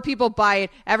 more people buy it,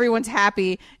 everyone's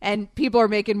happy, and people are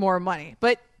making more money.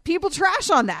 But people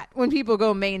trash on that when people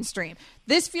go mainstream.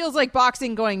 This feels like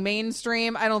boxing going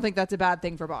mainstream. I don't think that's a bad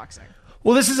thing for boxing.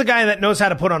 Well, this is a guy that knows how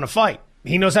to put on a fight.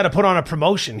 He knows how to put on a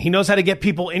promotion. He knows how to get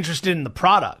people interested in the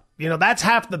product. You know, that's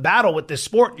half the battle with this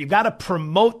sport. You got to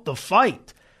promote the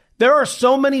fight. There are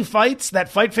so many fights that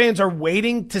fight fans are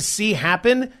waiting to see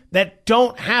happen that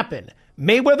don't happen.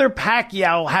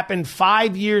 Mayweather-Pacquiao happened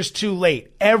 5 years too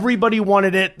late. Everybody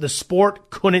wanted it. The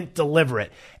sport couldn't deliver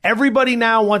it. Everybody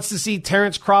now wants to see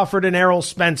Terrence Crawford and Errol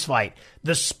Spence fight.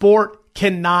 The sport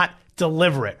cannot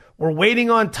deliver it. We're waiting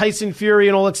on Tyson Fury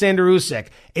and Alexander Usyk.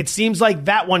 It seems like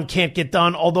that one can't get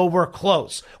done, although we're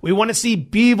close. We want to see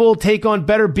Bivol take on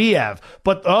Beterbiev,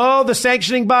 but the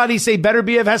sanctioning bodies say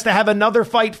Beterbiev has to have another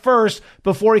fight first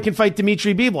before he can fight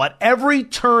Dimitri Bivol. At every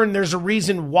turn, there's a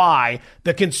reason why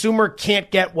the consumer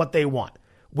can't get what they want.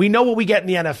 We know what we get in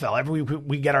the NFL. Every week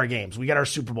we get our games. We get our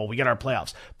Super Bowl. We get our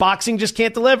playoffs. Boxing just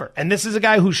can't deliver. And this is a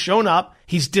guy who's shown up.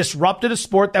 He's disrupted a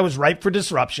sport that was ripe for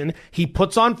disruption. He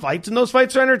puts on fights, and those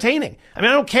fights are entertaining. I mean,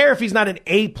 I don't care if he's not an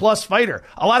A-plus fighter.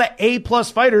 A lot of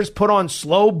A-plus fighters put on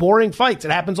slow, boring fights.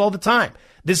 It happens all the time.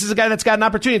 This is a guy that's got an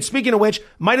opportunity. And speaking of which,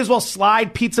 might as well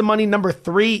slide pizza money number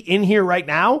 3 in here right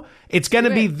now. It's going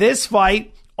to be this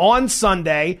fight on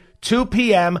Sunday, 2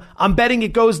 p.m. I'm betting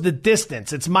it goes the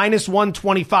distance. It's minus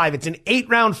 125. It's an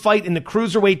 8-round fight in the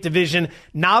cruiserweight division.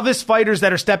 Novice fighters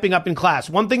that are stepping up in class.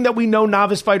 One thing that we know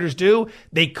novice fighters do,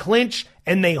 they clinch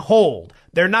and they hold.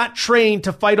 They're not trained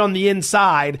to fight on the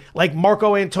inside like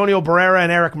Marco Antonio Barrera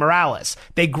and Eric Morales.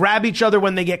 They grab each other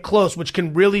when they get close, which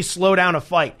can really slow down a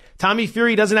fight. Tommy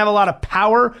Fury doesn't have a lot of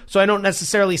power, so I don't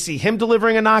necessarily see him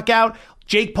delivering a knockout.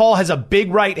 Jake Paul has a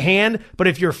big right hand, but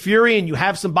if you're Fury and you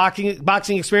have some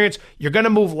boxing experience, you're going to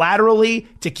move laterally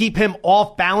to keep him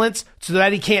off balance so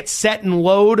that he can't set and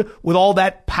load with all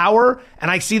that power. And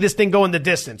I see this thing going the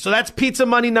distance. So that's pizza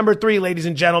money number 3, ladies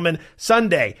and gentlemen.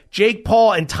 Sunday, Jake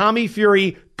Paul and Tommy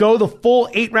Fury go the full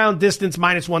 8-round distance,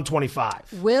 minus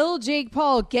 125. Will Jake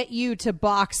Paul get you to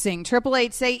boxing?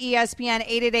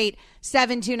 888-SAY-ESPN,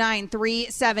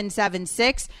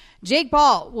 888-729-3776. Jake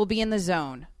Paul will be in the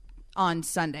zone on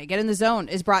Sunday. Get in the Zone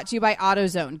is brought to you by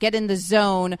AutoZone. Get in the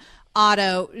zone,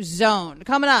 AutoZone.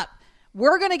 Coming up,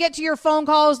 we're going to get to your phone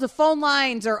calls. The phone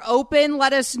lines are open.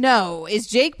 Let us know. Is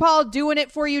Jake Paul doing it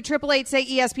for you?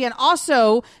 888-SAY-ESPN.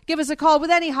 Also, give us a call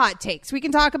with any hot takes. We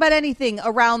can talk about anything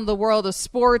around the world of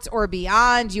sports or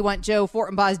beyond. You want Joe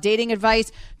Fortenbaugh's dating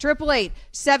advice?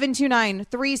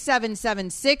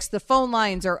 888-729-3776. The phone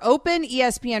lines are open.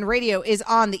 ESPN Radio is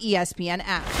on the ESPN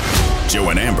app. Joe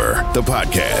and Amber, the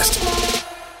podcast.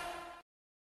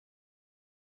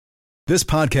 This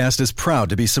podcast is proud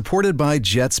to be supported by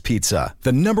Jets Pizza,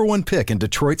 the #1 pick in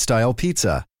Detroit-style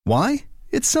pizza. Why?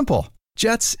 It's simple.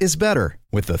 Jets is better.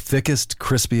 With the thickest,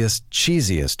 crispiest,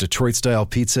 cheesiest Detroit-style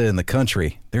pizza in the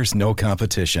country, there's no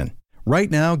competition.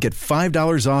 Right now, get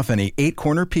 $5 off any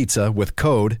 8-corner pizza with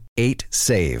code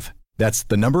 8SAVE. That's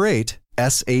the number 8,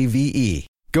 S-A-V-E.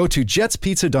 Go to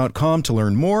jetspizza.com to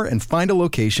learn more and find a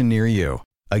location near you.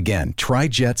 Again, try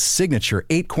Jet's signature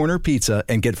 8-corner pizza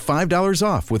and get $5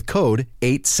 off with code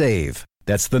 8SAVE.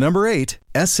 That's the number 8,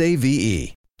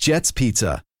 S-A-V-E. Jet's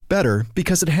Pizza. Better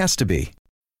because it has to be.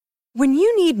 When you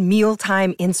need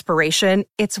mealtime inspiration,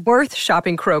 it's worth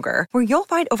shopping Kroger, where you'll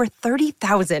find over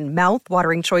 30,000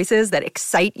 mouth-watering choices that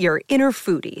excite your inner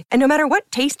foodie. And no matter what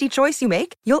tasty choice you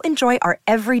make, you'll enjoy our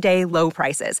everyday low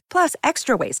prices, plus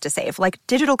extra ways to save, like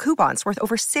digital coupons worth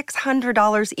over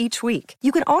 $600 each week.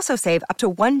 You can also save up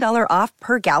to $1 off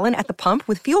per gallon at the pump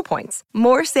with fuel points.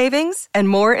 More savings and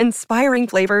more inspiring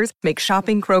flavors make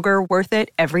shopping Kroger worth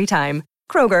it every time.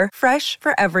 Kroger, fresh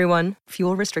for everyone.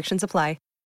 Fuel restrictions apply.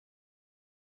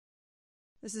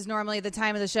 This is normally the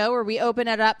time of the show where we open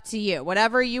it up to you.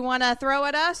 Whatever you want to throw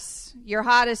at us, your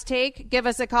hottest take, give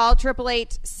us a call,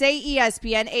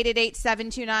 888-SAY-ESPN,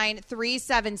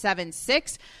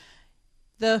 888-729-3776.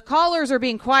 The callers are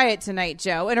being quiet tonight,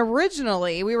 Joe. And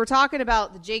originally, we were talking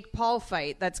about the Jake Paul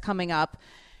fight that's coming up.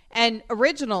 And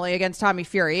originally against Tommy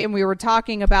Fury. And we were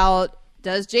talking about,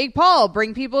 does Jake Paul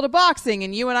bring people to boxing?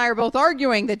 And you and I are both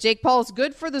arguing that Jake Paul is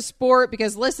good for the sport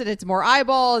because, listen, it's more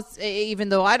eyeballs, even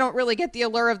though I don't really get the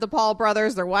allure of the Paul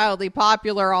brothers. They're wildly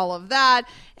popular, all of that.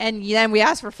 And then we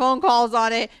asked for phone calls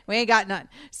on it. We ain't got none.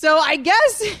 So I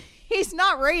guess he's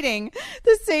not rating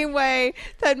the same way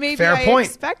that maybe I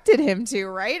expected him to,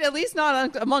 right? At least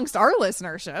not amongst our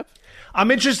listenership. I'm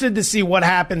interested to see what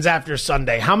happens after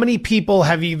Sunday. How many people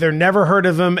have either never heard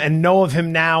of him and know of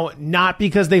him now, not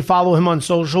because they follow him on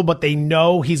social, but they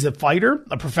know he's a fighter,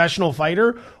 a professional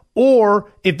fighter,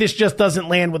 or if this just doesn't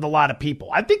land with a lot of people.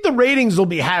 I think the ratings will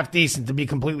be half decent, to be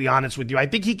completely honest with you. I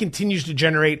think he continues to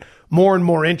generate more and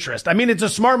more interest. I mean, it's a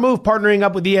smart move partnering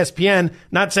up with ESPN,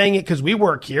 not saying it because we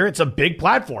work here. It's a big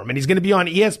platform, and he's going to be on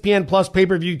ESPN Plus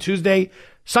pay-per-view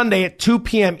Sunday at 2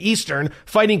 p.m. Eastern,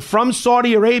 fighting from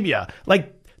Saudi Arabia.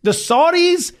 Like, the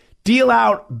Saudis deal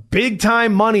out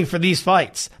big-time money for these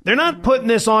fights. They're not putting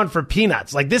this on for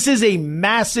peanuts. Like, this is a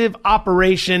massive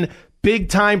operation,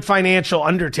 big-time financial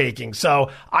undertaking. So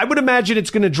I would imagine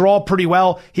it's going to draw pretty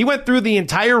well. He went through the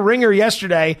entire ringer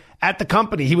yesterday at the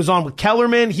company. He was on with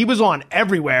Kellerman. He was on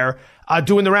everywhere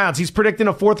doing the rounds. He's predicting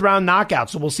a fourth-round knockout,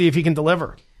 so we'll see if he can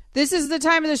deliver. This is the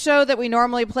time of the show that we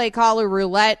normally play caller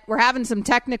roulette. We're having some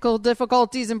technical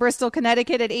difficulties in Bristol,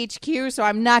 Connecticut at HQ, so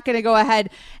I'm not going to go ahead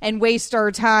and waste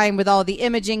our time with all the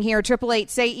imaging here.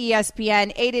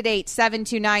 888-SAY-ESPN,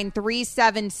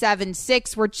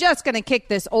 888-729-3776. We're just going to kick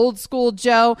this old school,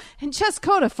 Joe, and just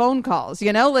go to phone calls.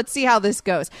 Let's see how this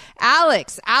goes.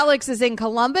 Alex is in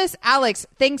Columbus. Alex,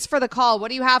 thanks for the call. What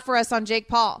do you have for us on Jake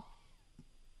Paul?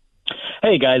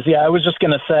 Hey, guys. Yeah, I was just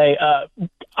going to say,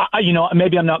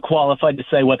 maybe I'm not qualified to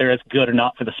say whether it's good or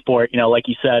not for the sport. Like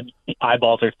you said,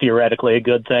 eyeballs are theoretically a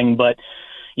good thing. But,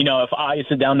 if I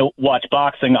sit down to watch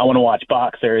boxing, I want to watch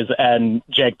boxers. And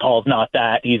Jake Paul's not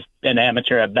that. He's an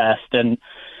amateur at best. And,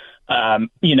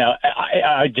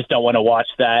 I just don't want to watch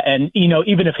that. And,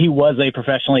 even if he was a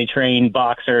professionally trained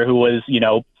boxer who was,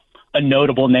 a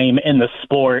notable name in the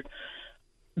sport,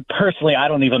 personally, I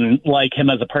don't even like him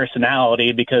as a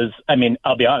personality because,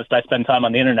 I'll be honest, I spend time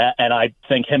on the internet and I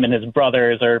think him and his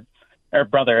brother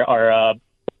are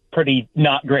pretty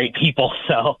not great people.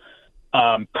 So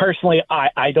personally,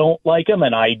 I don't like him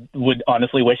and I would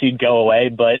honestly wish he'd go away.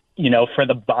 But, for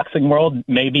the boxing world,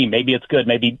 maybe it's good.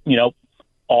 Maybe,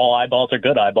 all eyeballs are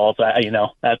good eyeballs. I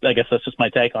guess that's just my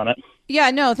take on it.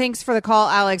 Yeah, no, thanks for the call,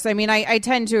 Alex. I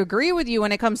tend to agree with you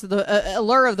when it comes to the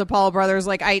allure of the Paul brothers.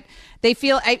 Like, it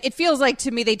feels like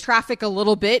to me they traffic a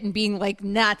little bit in being like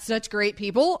not such great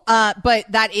people.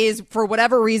 But that is, for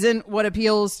whatever reason, what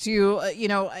appeals to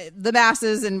the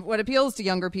masses and what appeals to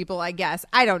younger people, I guess.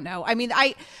 I don't know.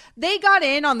 They got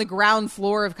in on the ground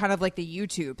floor of kind of like the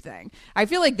YouTube thing. I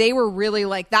feel like they were really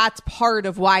like, that's part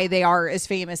of why they are as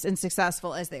famous and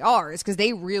successful as they are, is because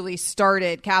they really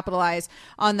capitalize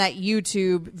on that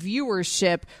YouTube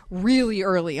viewership really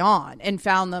early on and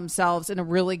found themselves in a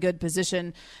really good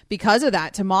position because of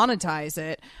that to monetize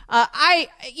it.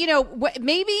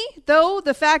 Maybe though,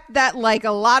 the fact that like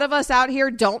a lot of us out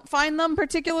here don't find them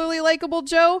particularly likable,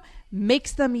 Joe,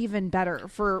 makes them even better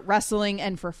for wrestling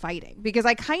and for fighting, because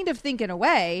I kind of think in a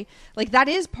way like that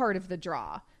is part of the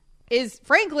draw, is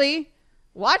frankly,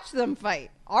 watch them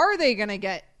fight. Are they going to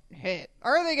get hit?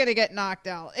 Are they going to get knocked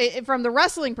out? From the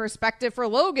wrestling perspective for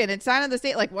Logan and Sign of the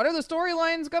State, like what are the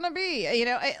storylines going to be?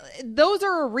 Those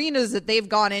are arenas that they've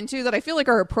gone into that I feel like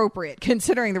are appropriate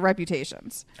considering the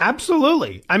reputations.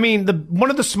 Absolutely. One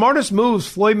of the smartest moves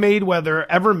Floyd Mayweather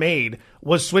ever made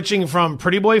was switching from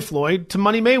Pretty Boy Floyd to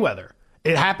Money Mayweather.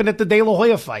 It happened at the De La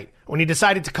Hoya fight when he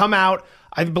decided to come out.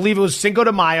 I believe it was Cinco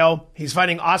de Mayo. He's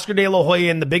fighting Oscar De La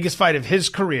Hoya in the biggest fight of his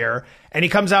career. And he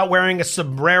comes out wearing a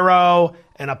sombrero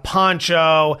and a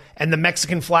poncho and the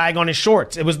Mexican flag on his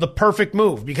shorts. It was the perfect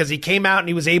move because he came out and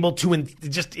he was able to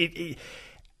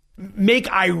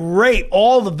make irate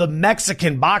all of the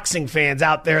Mexican boxing fans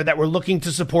out there that were looking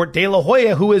to support De La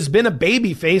Hoya, who has been a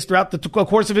babyface throughout the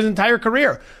course of his entire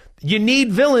career. You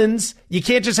need villains. You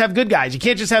can't just have good guys. You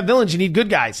can't just have villains. You need good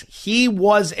guys. He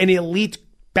was an elite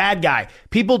bad guy.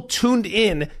 People tuned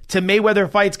in to Mayweather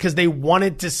fights because they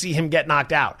wanted to see him get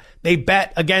knocked out. They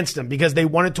bet against him because they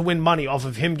wanted to win money off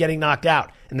of him getting knocked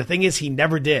out. And the thing is, he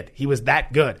never did. He was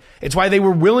that good. It's why they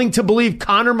were willing to believe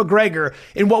Conor McGregor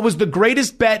in what was the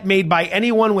greatest bet made by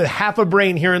anyone with half a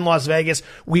brain here in Las Vegas.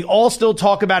 We all still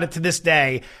talk about it to this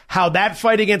day, how that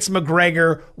fight against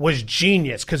McGregor was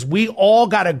genius because we all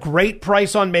got a great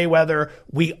price on Mayweather.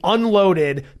 We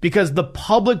unloaded because the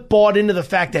public bought into the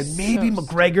fact that maybe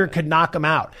McGregor could knock him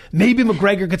out. Maybe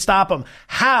McGregor could stop him.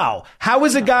 How? How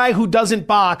is a guy who doesn't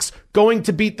box going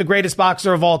to beat the greatest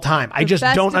boxer of all time? I just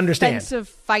don't understand. Defensive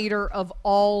fighter of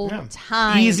all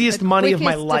time. Easiest money of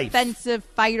my life. Defensive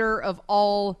fighter of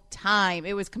all time.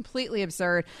 It was completely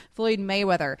absurd. Floyd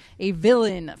Mayweather, a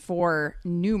villain for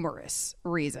numerous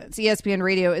reasons. ESPN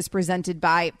Radio is presented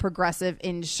by Progressive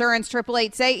Insurance.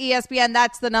 888 say ESPN.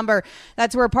 That's the number.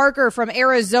 That's where Parker from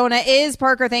Arizona is.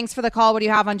 Parker, thanks for the call. What do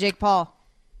you have on Jake Paul?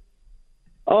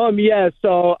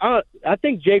 So I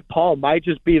think Jake Paul might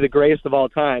just be the greatest of all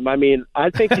time. I mean, I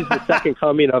think he's the second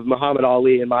coming of Muhammad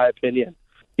Ali, in my opinion.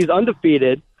 He's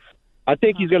undefeated. I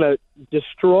think he's going to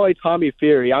destroy Tommy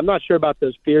Fury. I'm not sure about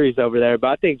those Furies over there, but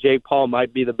I think Jake Paul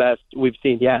might be the best we've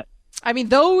seen yet. I mean,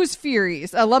 those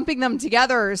Furies, lumping them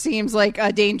together seems like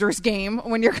a dangerous game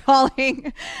when you're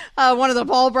calling one of the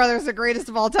Paul brothers the greatest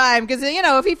of all time. Because,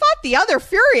 if he fought the other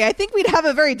Fury, I think we'd have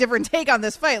a very different take on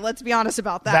this fight. Let's be honest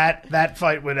about that. That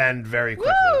fight would end very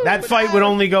quickly. That fight would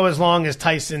only go as long as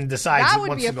Tyson decides he wants to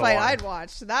go on. That would be a fight I'd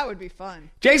watch. That would be fun.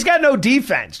 Jake's got no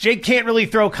defense. Jake can't really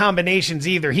throw combinations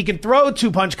either. He can throw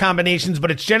two-punch combinations,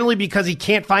 but it's generally because he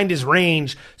can't find his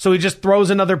range, so he just throws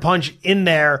another punch in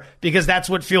there because that's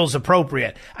what feels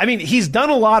appropriate. I mean, he's done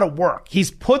a lot of work.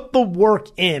 He's put the work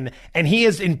in, and he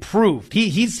has improved.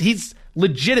 He's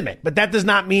legitimate, but that does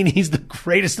not mean he's the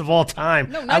greatest of all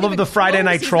time. No, I love the Friday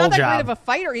Night Troll job. He's not that great of a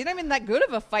fighter. He's not even that good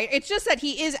of a fighter. It's just that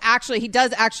he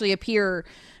does actually appear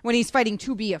when he's fighting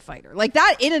to be a fighter. Like,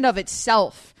 that in and of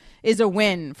itself is a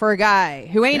win for a guy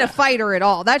who ain't a fighter at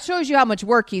all. That shows you how much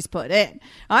work he's put in.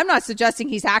 I'm not suggesting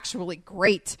he's actually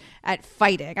great at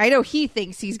fighting. I know he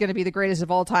thinks he's going to be the greatest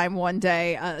of all time one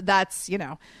day. That's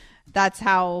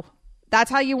how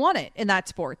you want it in that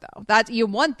sport, though. You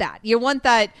want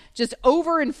that just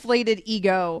overinflated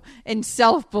ego and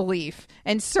self-belief.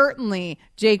 And certainly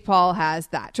Jake Paul has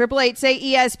that. 888 say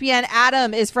ESPN.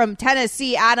 Adam is from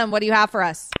Tennessee. Adam, what do you have for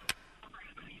us?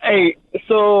 Hey,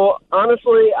 so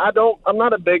honestly, I'm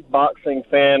not a big boxing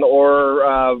fan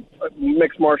or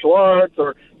mixed martial arts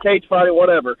or cage fighting,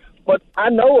 whatever. But I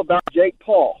know about Jake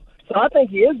Paul. So I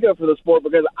think he is good for the sport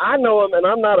because I know him and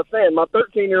I'm not a fan. My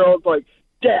 13-year-old's like,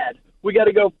 Dad, we got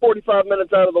to go 45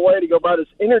 minutes out of the way to go buy this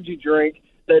energy drink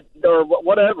or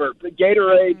whatever, the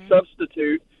Gatorade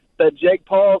substitute that Jake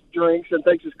Paul drinks and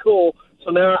thinks is cool. So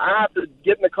now I have to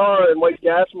get in the car and waste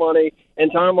gas money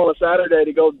and time on a Saturday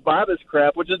to go buy this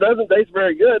crap, which just doesn't taste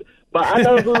very good. But I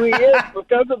know who he is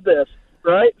because of this,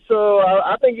 right? So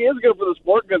I think he is good for the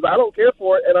sport because I don't care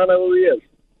for it, and I know who he is.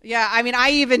 Yeah, I mean,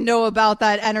 I even know about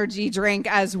that energy drink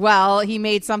as well. He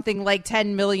made something like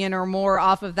 $10 million or more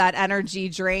off of that energy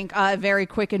drink. A very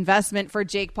quick investment for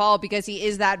Jake Paul because he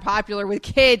is that popular with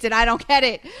kids, and I don't get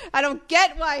it. I don't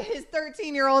get why his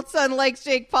 13-year-old son likes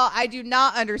Jake Paul. I do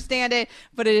not understand it,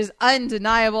 but it is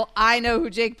undeniable. I know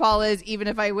who Jake Paul is, even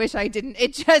if I wish I didn't.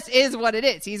 It just is what it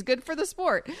is. He's good for the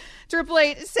sport.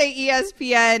 888 say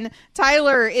ESPN.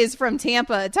 Tyler is from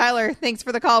Tampa. Tyler, thanks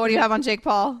for the call. What do you have on Jake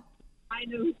Paul?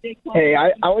 Hey,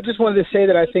 I just wanted to say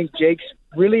that I think Jake's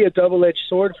really a double-edged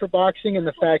sword for boxing, and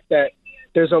the fact that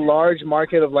there's a large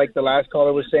market of, like the last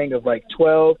caller was saying, of like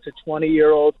 12 to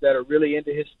 20-year-olds that are really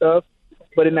into his stuff.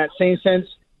 But in that same sense,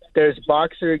 there's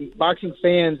boxing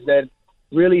fans that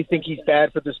really think he's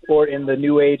bad for the sport in the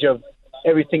new age of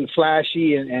everything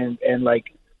flashy and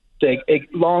like the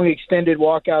long extended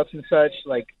walkouts and such.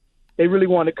 Like, they really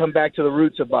want to come back to the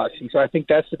roots of boxing. So I think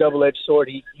that's the double-edged sword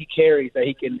he carries, that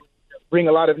he can bring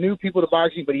a lot of new people to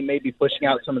boxing, but he may be pushing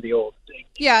out some of the old.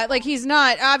 Yeah, like he's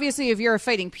not, obviously if you're a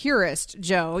fighting purist,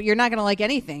 Joe, you're not going to like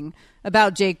anything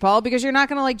about Jake Paul because you're not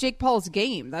going to like Jake Paul's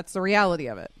game. That's the reality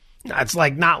of it. It's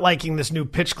like not liking this new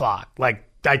pitch clock. Like,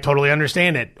 I totally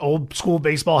understand it. Old school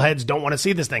baseball heads don't want to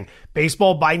see this thing.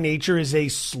 Baseball by nature is a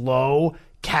slow,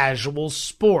 casual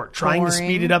sport. Trying to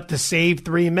speed it up to save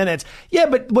 3 minutes. Yeah,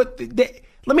 but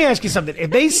let me ask you something.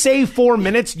 If they save 4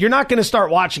 minutes, you're not going to start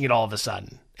watching it all of a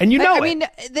sudden. And you know I mean,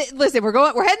 listen, we're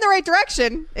heading the right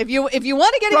direction. If you want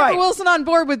to get Amber Wilson on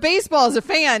board with baseball as a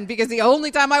fan, because the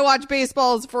only time I watch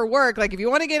baseball is for work. Like, if you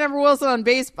want to get Amber Wilson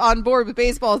on board with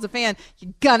baseball as a fan,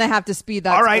 you're gonna have to speed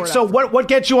that. All right. So what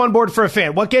gets you on board for a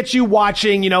fan? What gets you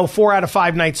watching? 4 out of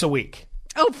 5 nights a week?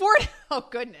 Oh,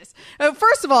 goodness.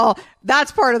 First of all,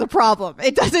 that's part of the problem.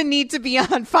 It doesn't need to be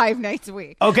on 5 nights a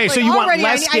week. Okay, so you want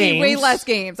less games. I need way less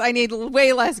games. I need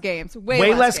way less games.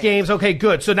 Way less games. Okay,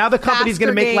 good. So now the company's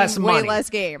going to make less money. Way less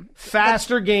game.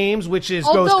 Faster games, which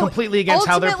goes completely against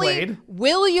how they're played.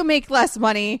 Will you make less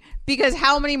money? Because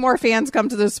how many more fans come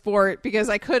to the sport? Because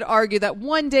I could argue that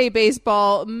one day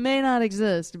baseball may not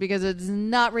exist because it's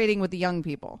not rating with the young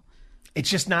people. It's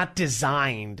just not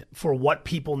designed for what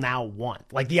people now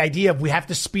want. Like the idea of we have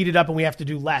to speed it up and we have to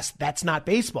do less. That's not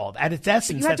baseball. At its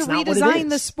essence, that's not what it is. You have to redesign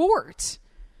the sport.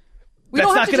 We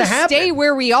don't have to just stay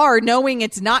where we are knowing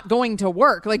it's not going to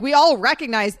work. Like, we all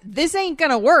recognize this ain't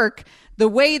going to work the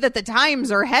way that the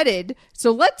times are headed.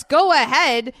 So let's go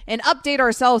ahead and update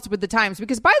ourselves with the times.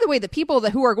 Because, by the way, the people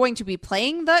who are going to be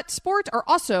playing that sport are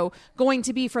also going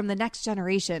to be from the next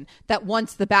generation that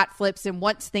wants the bat flips and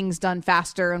wants things done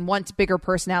faster and wants bigger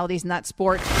personalities in that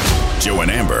sport. Joe and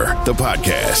Amber, the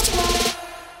podcast.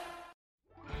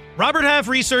 Robert Half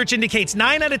research indicates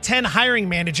 9 out of 10 hiring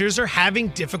managers are having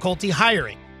difficulty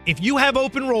hiring. If you have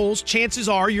open roles, chances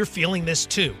are you're feeling this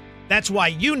too. That's why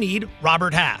you need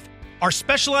Robert Half. Our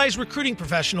specialized recruiting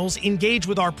professionals engage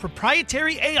with our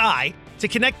proprietary AI to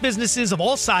connect businesses of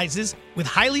all sizes with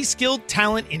highly skilled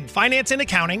talent in finance and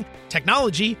accounting,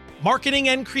 technology, marketing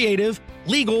and creative,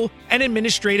 legal, and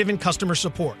administrative and customer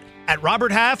support. At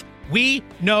Robert Half, we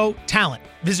know talent.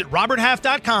 Visit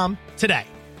roberthalf.com today.